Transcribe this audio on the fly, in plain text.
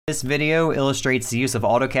This video illustrates the use of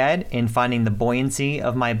AutoCAD in finding the buoyancy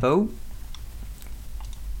of my boat.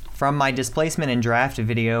 From my displacement and draft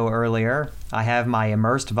video earlier, I have my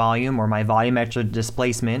immersed volume or my volumetric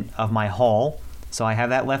displacement of my hull, so I have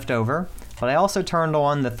that left over. But I also turned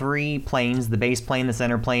on the three planes, the base plane, the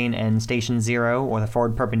center plane, and station 0 or the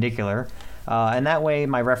forward perpendicular. And that way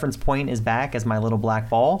my reference point is back as my little black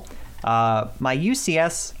ball. My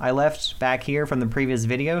UCS I left back here from the previous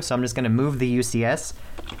video, so I'm just going to move the UCS,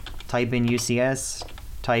 type in UCS,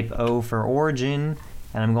 type O for origin,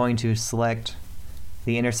 and I'm going to select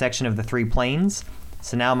the intersection of the three planes.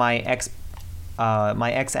 So now my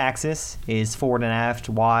x-axis is forward and aft,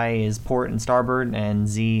 y is port and starboard, and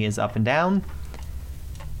z is up and down.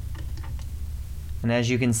 And as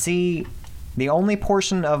you can see, the only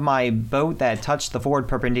portion of my boat that touched the forward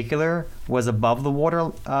perpendicular was above the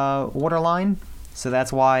water line, so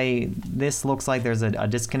that's why this looks like there's a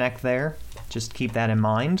disconnect there. Just keep that in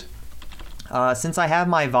mind. Since I have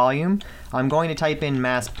my volume, I'm going to type in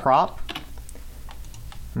mass prop.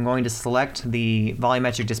 I'm going to select the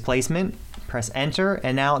volumetric displacement, press enter,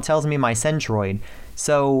 and now it tells me my centroid.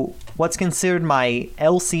 So what's considered my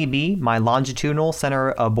LCB, my longitudinal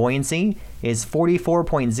center of buoyancy, is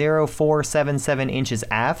 44.0477 inches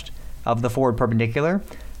aft of the forward perpendicular.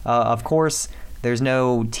 Of course, there's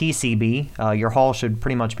no TCB. Your hull should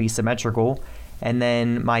pretty much be symmetrical. And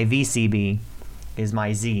then my VCB is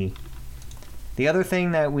my Z. The other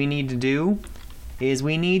thing that we need to do is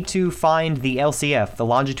we need to find the LCF, the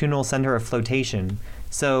longitudinal center of flotation.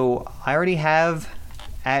 So I already have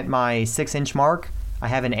at my 6-inch mark, I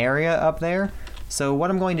have an area up there. So what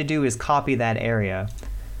I'm going to do is copy that area.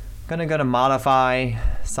 I'm going to go to modify,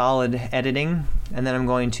 solid editing, and then I'm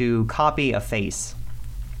going to copy a face.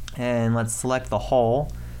 And let's select the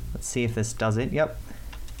hull. Let's see if this does it. Yep.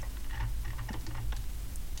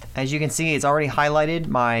 As you can see, it's already highlighted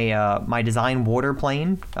my my design water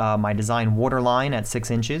plane, my design water line at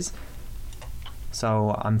 6 inches.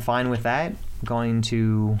 So I'm fine with that. I'm going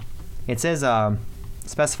to, it says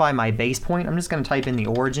specify my base point. I'm just going to type in the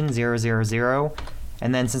origin 0, 0, 0,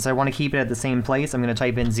 and then since I want to keep it at the same place, I'm going to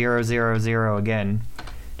type in 0, 0, 0 again.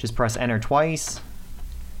 Just press enter twice,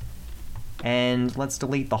 and let's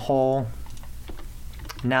delete the hull.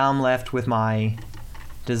 Now I'm left with my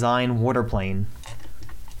design water plane,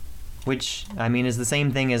 which, I mean, is the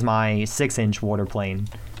same thing as my 6-inch water plane.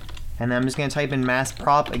 And then I'm just going to type in mass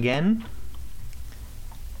prop again,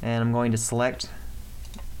 and I'm going to select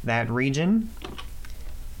that region.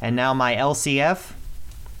 And now my LCF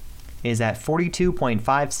is at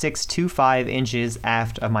 42.5625 inches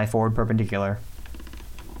aft of my forward perpendicular.